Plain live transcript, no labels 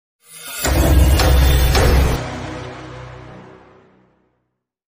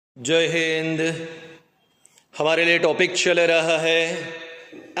जय हिंद। हमारे लिए टॉपिक चल रहा है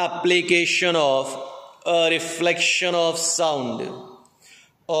application of reflection of sound.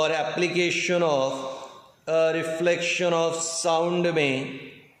 और application of reflection of sound में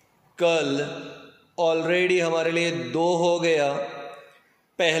कल ऑलरेडी हमारे लिए 2 हो गया।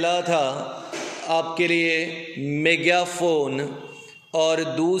 पहला था आपके लिए मेगाफोन और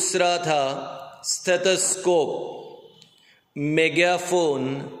दूसरा था स्टेथोस्कोप।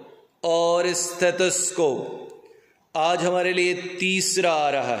 मेगाफोन और स्टेथोस्कोप आज हमारे लिए तीसरा आ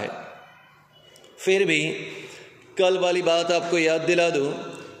रहा है। फिर भी कल वाली बात आपको याद दिला दूं,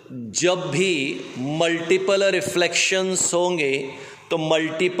 जब भी मल्टीपल रिफ्लेक्शंस होंगे तो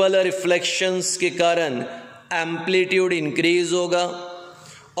मल्टीपल रिफ्लेक्शंस के कारण एम्पलीट्यूड इंक्रीज होगा,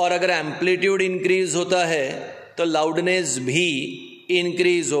 और अगर एम्पलीट्यूड इंक्रीज होता है तो लाउडनेस भी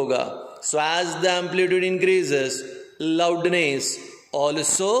इंक्रीज होगा। So as the amplitude increases, loudness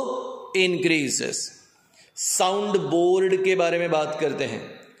also increases। Sound board के बारे में बात करते हैं।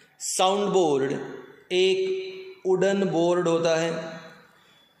 साउंड बोर्ड एक वुडन बोर्ड होता है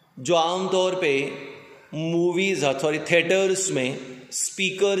जो आमतौर पे थिएटर्स में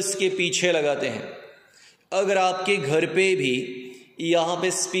स्पीकर्स के पीछे लगाते हैं। अगर आपके घर पे भी यहाँ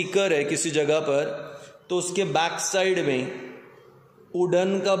पे स्पीकर है किसी जगह पर, तो उसके बैक साइड में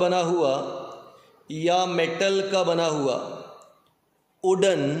वुडन का बना हुआ या मेटल का बना हुआ,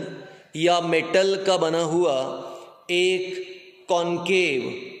 वुडन या मेटल का बना हुआ एक कॉनकेव,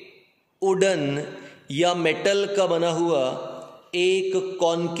 वुडन या मेटल का बना हुआ एक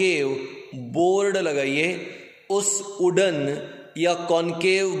कॉनकेव बोर्ड लगाइए। उस वुडन या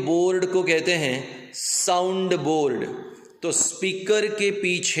कॉनकेव बोर्ड को कहते हैं साउंड बोर्ड। तो स्पीकर के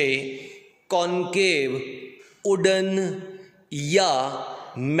पीछे कॉनकेव वुडन या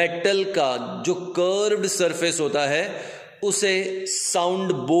मेटल का जो कर्व्ड सरफेस होता है उसे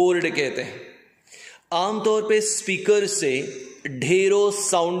साउंड बोर्ड कहते हैं। आमतौर पे स्पीकर से ढेरों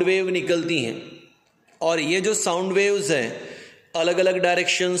साउंड वेव निकलती हैं, और ये जो साउंड वेव्स हैं अलग अलग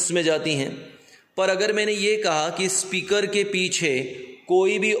डायरेक्शंस में जाती हैं। पर अगर मैंने ये कहा कि स्पीकर के पीछे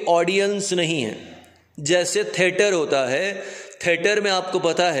कोई भी ऑडियंस नहीं है, जैसे थिएटर होता है, थिएटर में आपको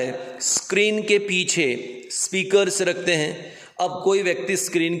पता है स्क्रीन के पीछे स्पीकर्स रखते हैं। अब कोई व्यक्ति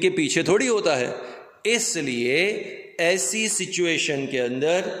स्क्रीन के पीछे थोड़ी होता है, इसलिए ऐसी सिचुएशन के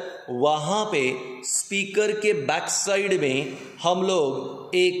अंदर वहाँ पे स्पीकर के बैक साइड में हम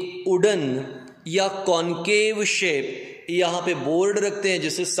लोग एक वुडन या कॉनकेव शेप यहाँ पे बोर्ड रखते हैं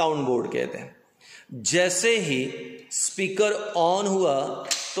जिसे साउंड बोर्ड कहते हैं। जैसे ही स्पीकर ऑन हुआ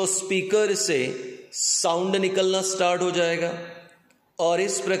तो स्पीकर से साउंड निकलना स्टार्ट हो जाएगा, और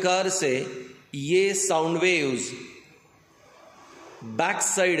इस प्रकार से ये साउंड वेव्स बैक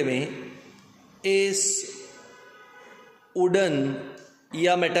साइड में इस वुडन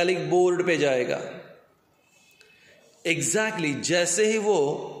या मेटालिक बोर्ड पे जाएगा। एग्जैक्टली जैसे ही वो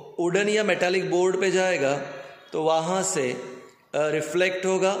वुडन या मेटालिक बोर्ड पे जाएगा तो वहाँ से रिफ्लेक्ट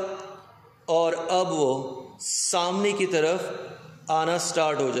होगा, और अब वो सामने की तरफ आना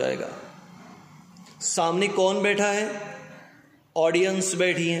स्टार्ट हो जाएगा। सामने कौन बैठा है? ऑडियंस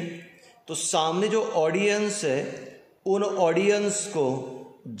बैठी है। तो सामने जो ऑडियंस है, उन ऑडियंस को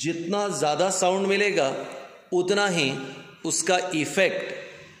जितना ज़्यादा साउंड मिलेगा उतना ही उसका इफ़ेक्ट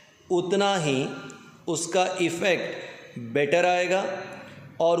बेटर आएगा,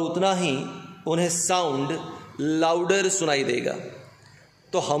 और उतना ही उन्हें साउंड लाउडर सुनाई देगा।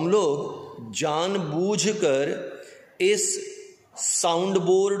 तो हम लोग जानबूझकर इस साउंड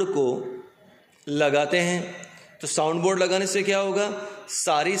बोर्ड को लगाते हैं। तो साउंड बोर्ड लगाने से क्या होगा?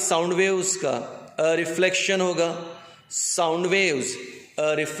 सारी साउंड वेव्स का रिफ्लेक्शन होगा। साउंड वेव्स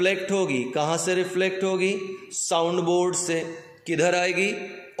रिफ्लेक्ट होगी। कहाँ से रिफ्लेक्ट होगी? साउंड बोर्ड से। किधर आएगी?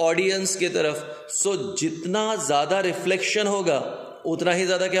 ऑडियंस की तरफ। सो जितना ज़्यादा रिफ्लेक्शन होगा उतना ही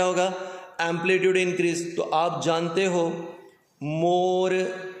ज़्यादा क्या होगा? Amplitude increase. तो आप जानते हो मोर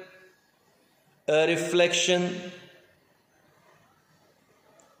reflection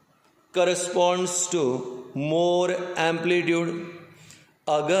corresponds to more amplitude.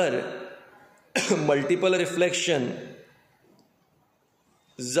 अगर मल्टीपल रिफ्लेक्शन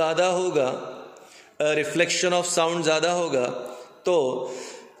ज़्यादा होगा, रिफ्लेक्शन ऑफ साउंड ज़्यादा होगा, तो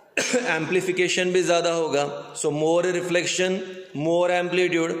एम्प्लीफिकेशन भी ज़्यादा होगा। सो मोर रिफ्लेक्शन मोर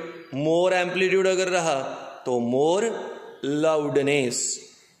एम्पलीट्यूड अगर रहा तो मोर लाउडनेस,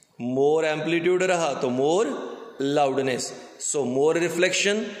 मोर एम्पलीट्यूड रहा तो मोर लाउडनेस। सो मोर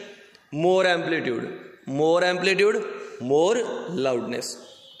रिफ्लेक्शन मोर एम्पलीट्यूड मोर लाउडनेस।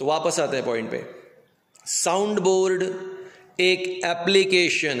 तो वापस आते हैं पॉइंट पे। साउंड बोर्ड एक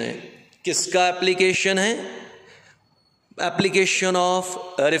एप्लीकेशन है। किसका एप्लीकेशन है? Application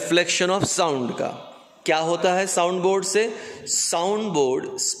of reflection of sound का क्या होता है साउंड बोर्ड से? साउंड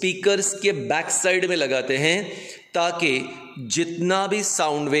बोर्ड स्पीकर्स के बैक साइड में लगाते हैं ताकि जितना भी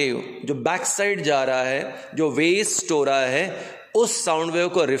साउंड वेव जो बैक साइड जा रहा है, जो वेस्ट हो रहा है, उस साउंड वेव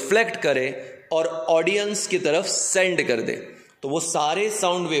को रिफ्लेक्ट करे और ऑडियंस की तरफ सेंड कर दे। तो वो सारे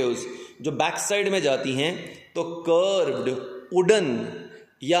साउंड वेव्स जो बैक साइड में जाती हैं तो कर्व्ड वुडन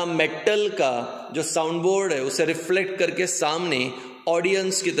या मेटल का जो साउंड बोर्ड है उसे रिफ्लेक्ट करके सामने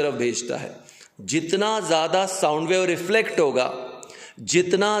ऑडियंस की तरफ भेजता है। जितना ज़्यादा साउंड वेव रिफ्लेक्ट होगा,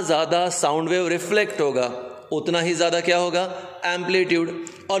 जितना ज़्यादा साउंड वेव रिफ्लेक्ट होगा उतना ही ज़्यादा क्या होगा? एम्पलीट्यूड।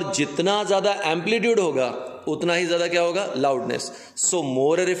 और जितना ज़्यादा एम्पलीट्यूड होगा उतना ही ज़्यादा क्या होगा? लाउडनेस। सो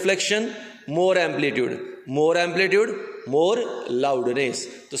मोर रिफ्लेक्शन मोर एम्पलीट्यूड, मोर एम्पलीट्यूड मोर लाउडनेस।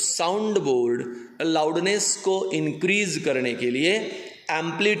 तो साउंड बोर्ड लाउडनेस को इंक्रीज करने के लिए,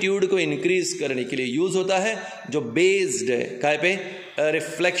 एम्पलीट्यूड को इंक्रीज करने के लिए यूज होता है, जो बेस्ड है काय पे?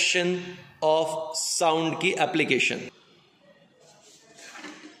 रिफ्लेक्शन ऑफ साउंड की एप्लीकेशन।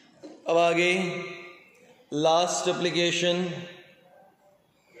 अब आगे last application,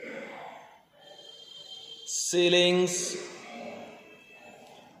 ceilings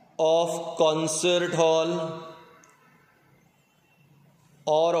of concert hall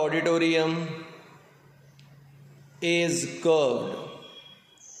और auditorium is curved.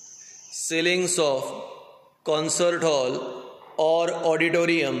 Ceilings of concert hall और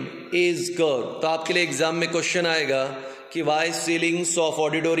ऑडिटोरियम इज कर्व्ड। तो आपके लिए एग्जाम में क्वेश्चन आएगा कि Y ceilings of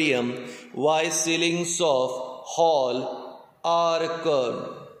auditorium, Y ceilings of hall are curved.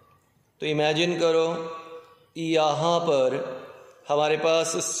 तो इमेजिन करो यहाँ पर हमारे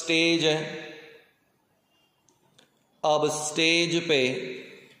पास स्टेज है। अब स्टेज पे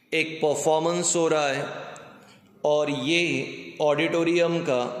एक परफॉर्मेंस हो रहा है और ये ऑडिटोरियम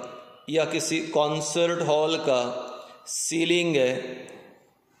का या किसी कॉन्सर्ट हॉल का सीलिंग है,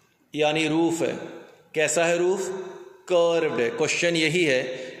 यानी रूफ है। कैसा है रूफ? कर्व्ड है। क्वेश्चन यही है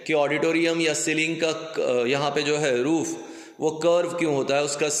कि ऑडिटोरियम या सीलिंग का यहाँ पे जो है रूफ वो कर्व क्यों होता है,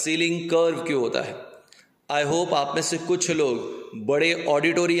 उसका सीलिंग कर्व क्यों होता है। आई होप आप में से कुछ लोग बड़े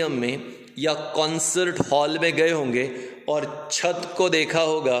ऑडिटोरियम में या कॉन्सर्ट हॉल में गए होंगे और छत को देखा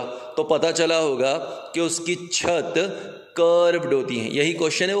होगा तो पता चला होगा कि उसकी छत कर्व्ड होती है। यही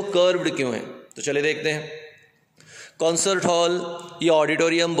क्वेश्चन है, वो कर्व्ड क्यों है। तो चले देखते हैं। कॉन्सर्ट हॉल या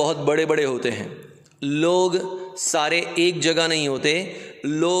ऑडिटोरियम बहुत बड़े बड़े होते हैं। लोग सारे एक जगह नहीं होते,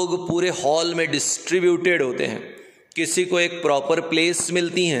 लोग पूरे हॉल में डिस्ट्रीब्यूटेड होते हैं। किसी को एक प्रॉपर प्लेस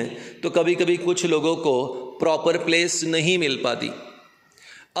मिलती हैं तो कभी कभी कुछ लोगों को प्रॉपर प्लेस नहीं मिल पाती।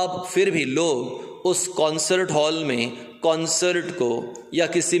 अब फिर भी लोग उस कॉन्सर्ट हॉल में कॉन्सर्ट को या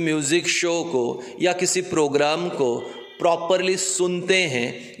किसी म्यूज़िक शो को या किसी प्रोग्राम को प्रॉपरली सुनते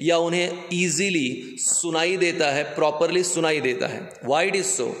हैं या उन्हें ईजीली सुनाई देता है, प्रॉपरली सुनाई देता है। Why it is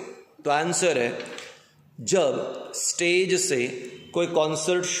so? तो आंसर है, जब स्टेज से कोई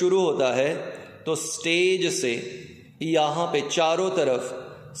कॉन्सर्ट शुरू होता है तो स्टेज से यहाँ पे चारों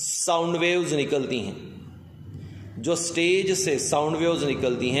तरफ साउंड वेव्स निकलती हैं। जो स्टेज से साउंड वेव्स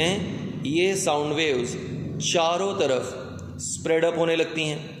निकलती हैं, ये साउंड वेव्स चारों तरफ स्प्रेड अप होने लगती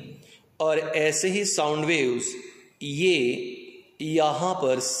हैं और ऐसे ही साउंड वेव्स ये यहाँ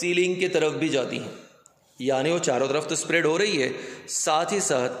पर सीलिंग की तरफ भी जाती हैं। यानी वो चारों तरफ तो स्प्रेड हो रही है, साथ ही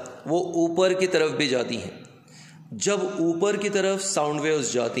साथ वो ऊपर की तरफ भी जाती हैं। जब ऊपर की तरफ साउंड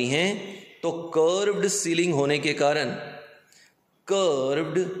वेव्स जाती हैं तो कर्व्ड सीलिंग होने के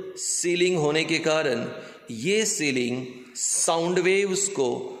कारण ये सीलिंग साउंड वेव्स को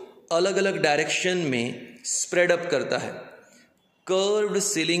अलग अलग डायरेक्शन में स्प्रेड अप करता है। कर्व्ड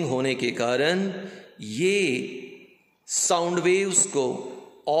सीलिंग होने के कारण ये साउंड वेव्स को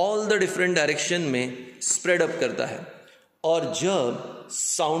ऑल द डिफरेंट डायरेक्शन में स्प्रेड अप करता है। और जब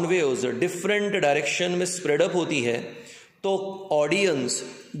साउंड वेव्स डिफरेंट डायरेक्शन में स्प्रेड अप होती है तो ऑडियंस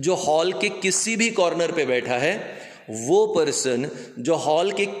जो हॉल के किसी भी कॉर्नर पे बैठा है, वो पर्सन जो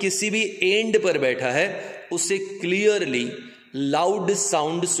हॉल के किसी भी एंड पर बैठा है, उसे क्लियरली लाउड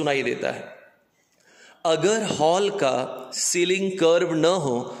साउंड सुनाई देता है। अगर हॉल का सीलिंग कर्व न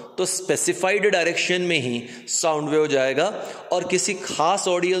हो तो स्पेसिफाइड डायरेक्शन में ही साउंड वेव जाएगा और किसी खास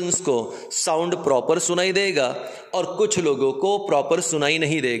ऑडियंस को साउंड प्रॉपर सुनाई देगा और कुछ लोगों को प्रॉपर सुनाई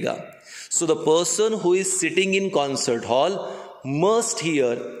नहीं देगा। So the person who is sitting in concert hall must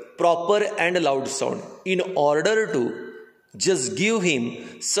here proper and loud sound in order to just give him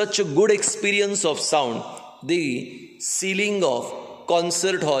such a good experience of sound. The ceiling of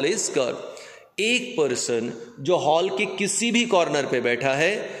concert hall is curved. एक person जो hall के किसी भी corner पे बैठा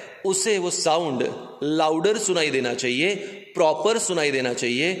है, उसे वो साउंड लाउडर सुनाई देना चाहिए, प्रॉपर सुनाई देना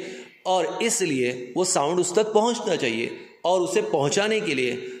चाहिए और इसलिए वो साउंड उस तक पहुंचना चाहिए। और उसे पहुंचाने के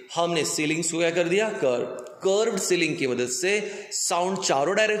लिए हमने सीलिंग्स को क्या कर दिया, कर्व्ड सीलिंग की मदद से साउंड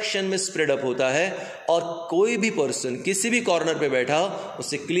चारों डायरेक्शन में स्प्रेड अप होता है और कोई भी पर्सन किसी भी कॉर्नर पे बैठा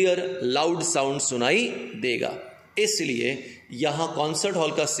उसे क्लियर लाउड साउंड सुनाई देगा। इसलिए यहां कॉन्सर्ट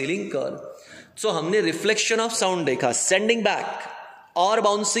हॉल का सीलिंग कर्व। सो हमने रिफ्लेक्शन ऑफ साउंड देखा, सेंडिंग बैक और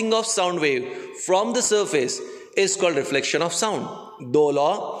bouncing off sound wave from the surface is called reflection of sound. दो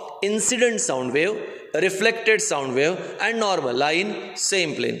law, incident sound wave, reflected sound wave and normal line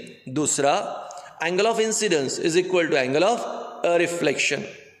same plane. दूसरा, angle of incidence is equal to angle of reflection.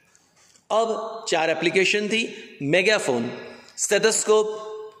 अब 4 application थी, megaphone, stethoscope,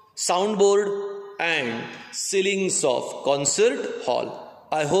 sound board and ceilings of concert hall.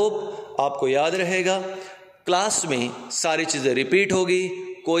 I hope आपको याद रहेगा, class में सारी चीजें repeat होगी,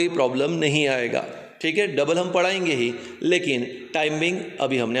 कोई प्रॉब्लम नहीं आएगा। ठीक है, डबल हम पढ़ाएंगे ही, लेकिन टाइमिंग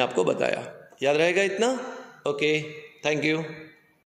अभी हमने आपको बताया। याद रहेगा इतना? Okay, thank you.